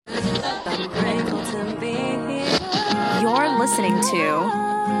You're listening to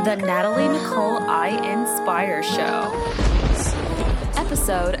the Natalie Nicole iNspire Show.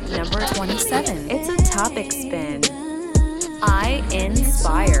 Episode number 27. It's a topic spin.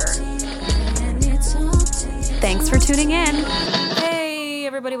 iNspire. Thanks for tuning in. Hey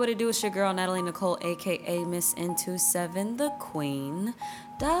everybody, what it do? It's your girl Natalie Nicole, aka Miss N27, the Queen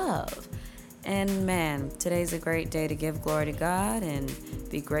Dove. And man, today's a great day to give glory to God and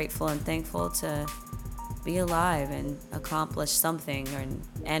be grateful and thankful to be alive and accomplish something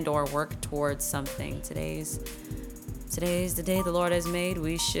or work towards something. Today's the day the Lord has made.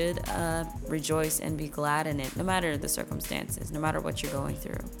 We should rejoice and be glad in it, no matter the circumstances, no matter what you're going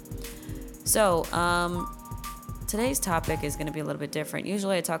through. So, today's topic is going to be a little bit different.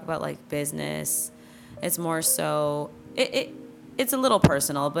 Usually I talk about like business. It's more so, it's a little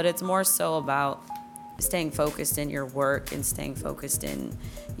personal, but it's more so about staying focused in your work and staying focused in,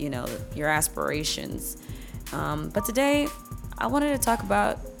 your aspirations. But today I wanted to talk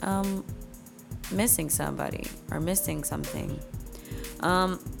about missing somebody or missing something.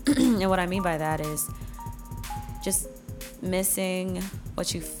 And what I mean by that is just missing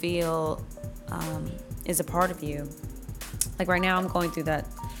what you feel is a part of you. Like right now I'm going through that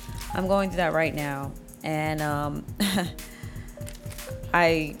right now. And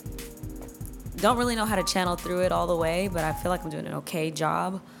I don't really know how to channel through it all the way, but I feel like I'm doing an okay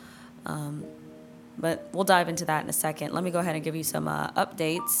job. But we'll dive into that in a second. Let me go ahead and give you some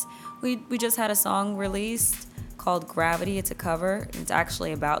updates. We just had a song released called Gravity. It's a cover. It's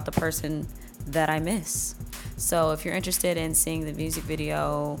actually about the person that I miss. So if you're interested in seeing the music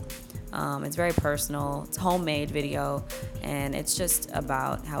video, it's very personal. It's a homemade video, and it's just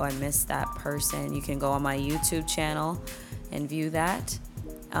about how I miss that person. You can go on my YouTube channel and view that.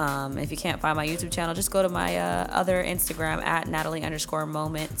 If you can't find my YouTube channel, just go to my other Instagram at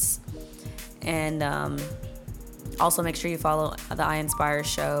Natalie_moments. And also make sure you follow the iNspire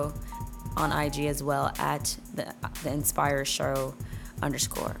Show on IG as well at the Inspire Show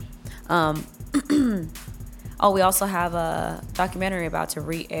 _. We also have a documentary about to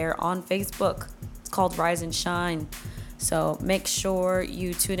re-air on Facebook. It's called Rise and Shine. So make sure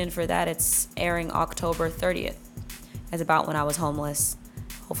you tune in for that. It's airing October 30th. It's about when I was homeless.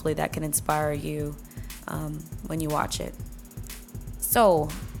 Hopefully that can inspire you when you watch it. So,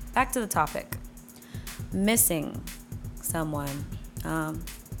 back to the topic. Missing someone. I'm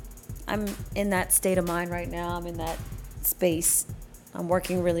in that state of mind right now. I'm in that space. I'm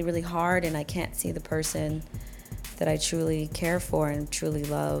working really, really hard, and I can't see the person that I truly care for and truly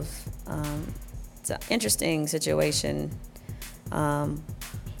love. It's an interesting situation.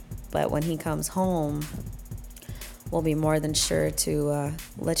 But when he comes home, we'll be more than sure to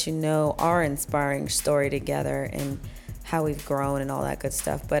let you know our inspiring story together and how we've grown and all that good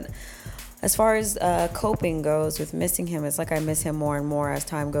stuff. But as far as coping goes with missing him, it's like I miss him more and more as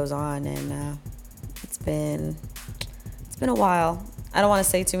time goes on, and it's been a while. I don't want to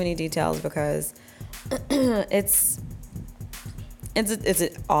say too many details because it's an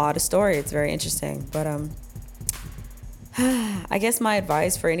odd story. It's very interesting, but I guess my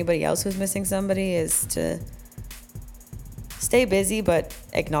advice for anybody else who's missing somebody is to stay busy, but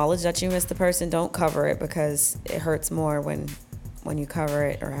acknowledge that you miss the person. Don't cover it because it hurts more when you cover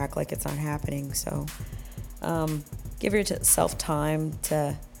it or act like it's not happening. So give yourself time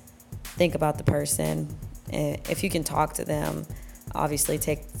to think about the person. If you can talk to them, obviously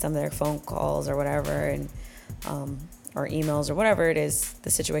take some of their phone calls or whatever, and or emails or whatever it is the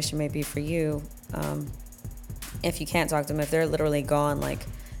situation may be for you. If you can't talk to them, if they're literally gone, like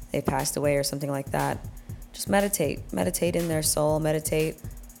they passed away or something like that, just meditate in their soul, meditate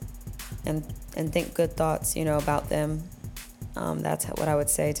and think good thoughts, about them. That's what I would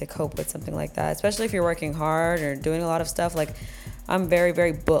say to cope with something like that, especially if you're working hard or doing a lot of stuff. Like I'm very,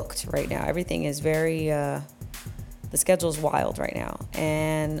 very booked right now. Everything is very, the schedule's wild right now.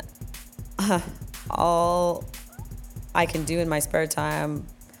 And all I can do in my spare time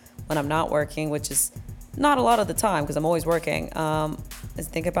when I'm not working, which is not a lot of the time because I'm always working, is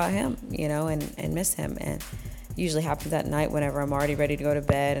think about him, and miss him. And it usually happens at night whenever I'm already ready to go to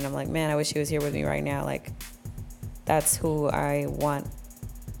bed and I'm like, man, I wish he was here with me right now. Like, that's who I want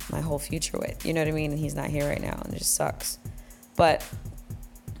my whole future with. You know what I mean? And he's not here right now, and it just sucks. But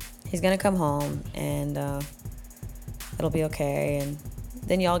he's going to come home, and it'll be okay. And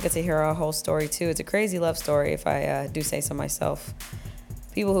then y'all get to hear our whole story, too. It's a crazy love story, if I do say so myself.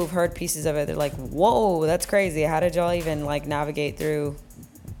 People who've heard pieces of it, they're like, whoa, that's crazy. How did y'all even, navigate through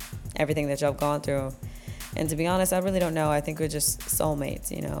everything that y'all have gone through? And to be honest, I really don't know. I think we're just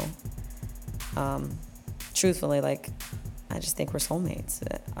soulmates, Truthfully, I just think we're soulmates.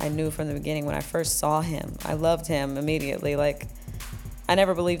 I knew from the beginning when I first saw him, I loved him immediately. Like, I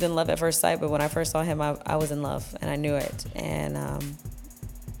never believed in love at first sight, but when I first saw him, I was in love, and I knew it. And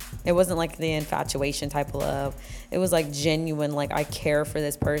it wasn't like the infatuation type of love. It was like genuine, like I care for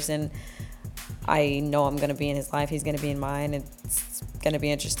this person. I know I'm going to be in his life. He's going to be in mine. It's going to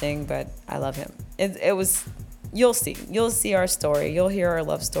be interesting, but I love him. It was, you'll see our story. You'll hear our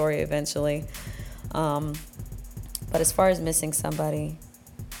love story eventually. But as far as missing somebody,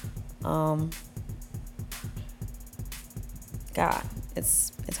 God,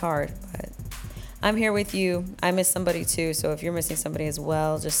 it's hard, but I'm here with you. I miss somebody too. So if you're missing somebody as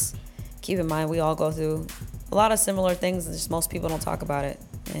well, just keep in mind we all go through a lot of similar things. Just most people don't talk about it.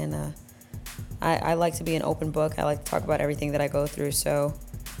 And I like to be an open book. I like to talk about everything that I go through. So,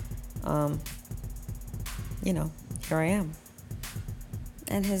 here I am.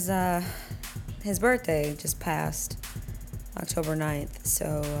 And his birthday just passed, October 9th.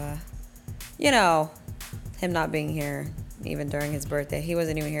 So, him not being here even during his birthday. He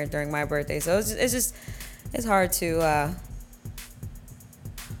wasn't even here during my birthday. So it's hard to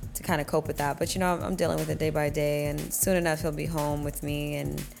kind of cope with that. But, I'm dealing with it day by day. And soon enough, he'll be home with me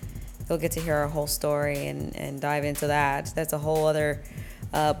and he'll get to hear our whole story and dive into that. That's a whole other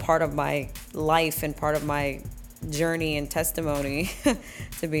part of my life and part of my journey and testimony,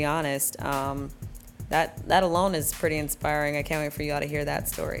 to be honest. That alone is pretty inspiring. I can't wait for you all to hear that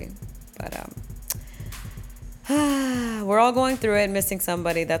story. But we're all going through it, missing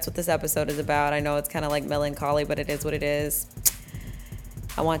somebody. That's what this episode is about. I know it's kind of like melancholy, but it is what it is.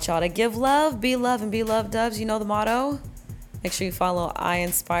 I want y'all to give love, be love, and be loved, Dubs. You know the motto. Make sure you follow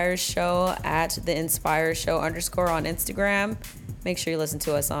iNspire Show at the Inspire Show _ on Instagram. Make sure you listen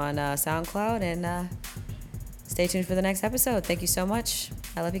to us on SoundCloud and stay tuned for the next episode. Thank you so much.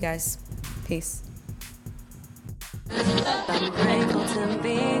 I love you guys. Peace. I'm grateful to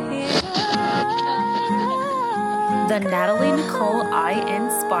be here. The Natalie Nicole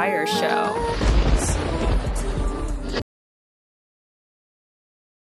iNspire Show.